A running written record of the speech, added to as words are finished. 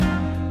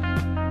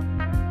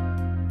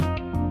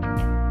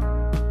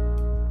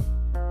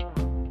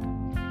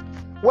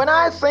When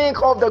I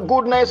think of the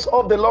goodness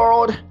of the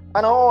Lord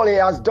and all He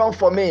has done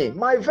for me,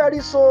 my very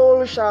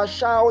soul shall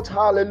shout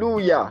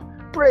hallelujah.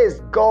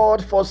 Praise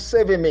God for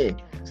saving me.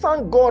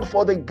 Thank God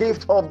for the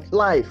gift of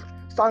life.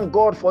 Thank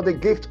God for the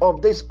gift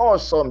of this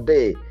awesome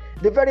day.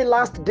 The very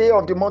last day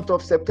of the month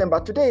of September.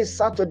 Today is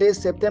Saturday,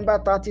 September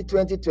 30,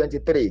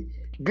 2023.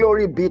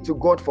 Glory be to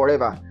God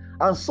forever.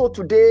 And so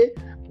today,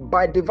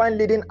 by divine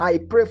leading, I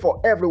pray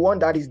for everyone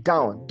that is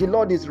down. The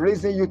Lord is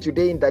raising you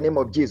today in the name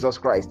of Jesus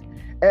Christ.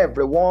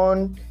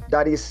 Everyone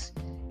that is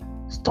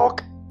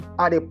stuck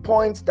at a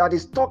point, that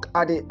is stuck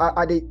at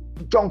a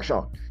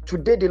junction,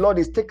 today the Lord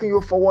is taking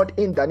you forward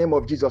in the name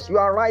of Jesus. You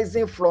are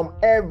rising from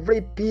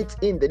every pit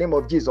in the name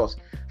of Jesus.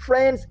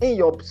 Friends, in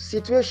your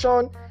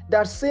situation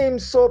that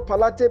seems so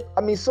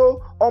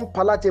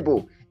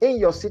unpalatable, in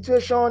your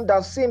situation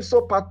that seems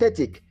so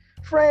pathetic,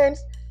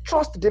 friends,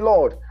 trust the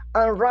Lord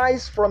and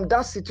rise from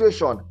that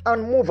situation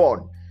and move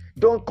on.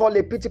 Don't call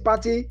a pity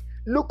party.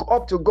 Look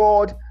up to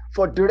God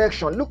for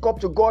direction. Look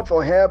up to God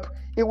for help.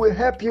 It will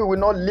help you. Will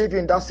not leave you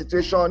in that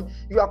situation.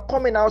 You are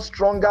coming out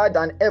stronger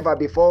than ever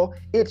before.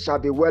 It shall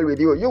be well with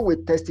you. You will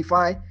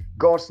testify.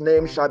 God's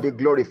name shall be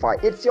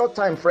glorified. It's your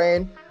time,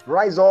 friend.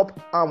 Rise up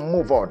and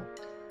move on.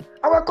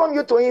 I welcome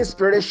you to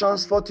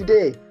Inspirations for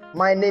today.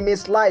 My name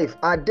is Life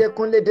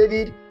Adekunle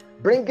David,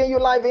 bringing you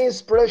live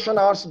inspiration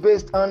hours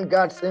based on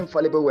God's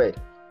infallible word.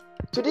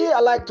 Today,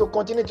 I'd like to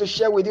continue to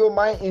share with you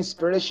my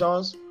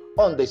inspirations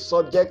on the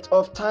subject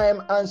of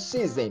time and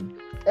season.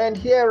 And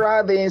here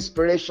are the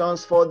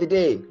inspirations for the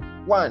day.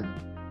 1.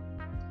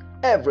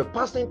 Every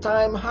passing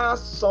time has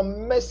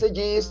some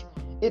messages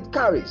it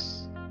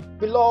carries.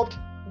 Beloved,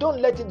 don't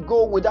let it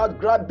go without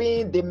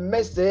grabbing the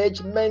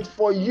message meant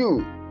for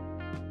you.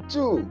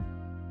 2.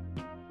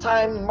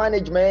 Time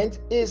management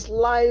is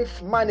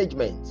life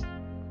management.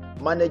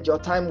 Manage your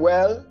time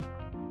well,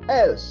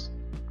 else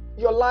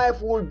your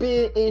life will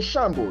be in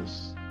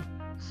shambles.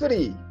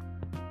 3.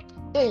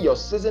 In your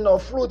season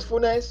of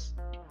fruitfulness,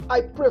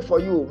 I pray for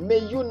you, may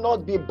you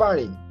not be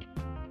barren.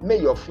 May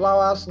your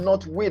flowers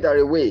not wither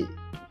away.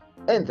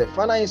 And the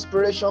final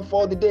inspiration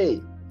for the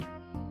day.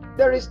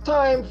 There is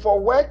time for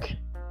work,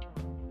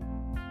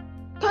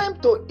 time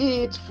to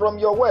eat from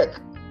your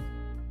work.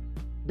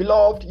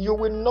 Beloved, you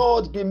will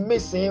not be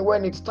missing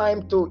when it's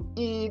time to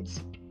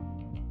eat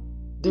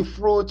the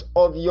fruit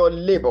of your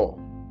labor.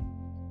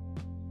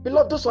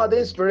 Beloved, those are the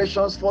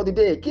inspirations for the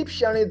day. Keep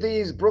sharing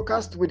these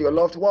broadcasts with your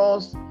loved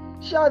ones.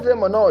 Share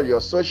them on all your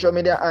social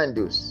media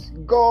handles.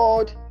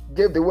 God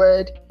gave the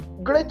word.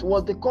 Great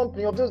was the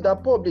company of those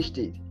that published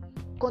it.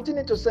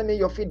 Continue to send me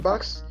your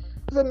feedbacks.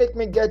 They make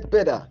me get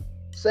better.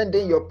 Send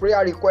in your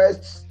prayer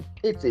requests.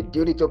 It's a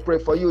duty to pray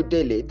for you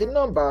daily. The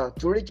number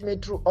to reach me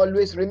through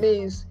always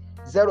remains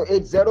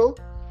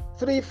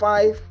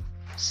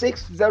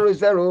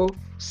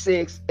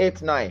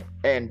 080-35-600-689.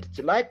 And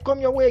till I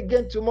come your way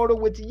again tomorrow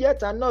with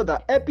yet another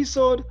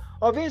episode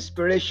of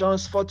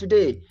Inspirations for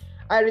today,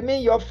 I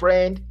remain your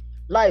friend,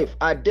 Life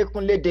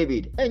Adekunle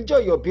David. Enjoy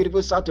your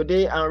beautiful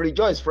Saturday and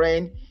rejoice,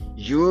 friend.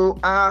 You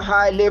are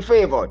highly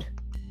favored.